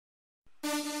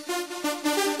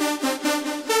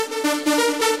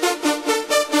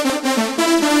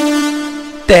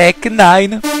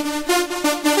TEC9.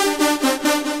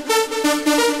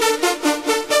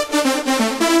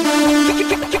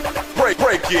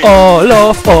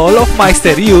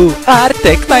 OLOFMEISTER, you are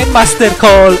TEC9MEISTER,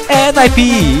 call NIP,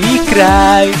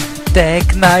 cry.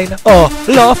 TEC9,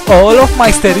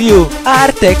 OLOFMEISTER, you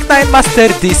are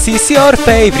TEC9MEISTER, this is your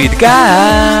favorite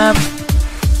game.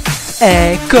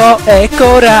 Echo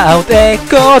round,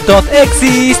 echo don't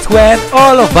exist when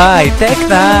OLOF by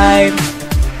TEC9.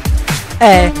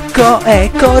 Echo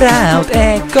round,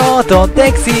 echo don't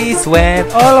exist when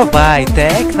OLOF by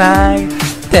TEC9.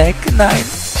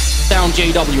 TEC9. Down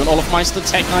JW and OLOFMEISTER,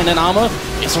 TEC9 and armor.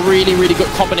 It's a really, really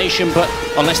good combination, but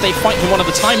unless they fight him one at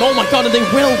a time, oh my god, and they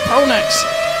will! Pronax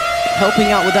helping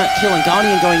out with that kill, and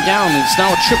Guardian going down. It's now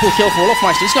a triple kill for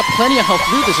OLOFMEISTER. He's got plenty of health to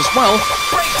do this as well.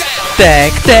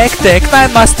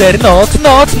 TEC9MEISTER,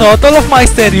 not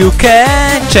OLOFMEISTER, you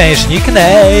can change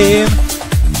nickname.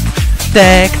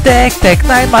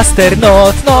 TEC9MEISTER,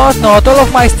 not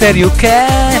OLOFMEISTER, you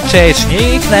can change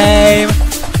nickname.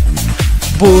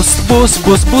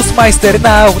 BOOSTMEISTER,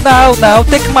 now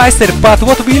TECMEISTER, but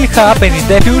what will happen in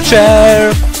the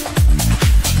future?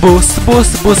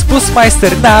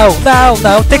 BOOSTMEISTER,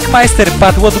 now TECMEISTER,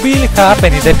 but what will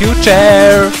happen in the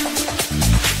future?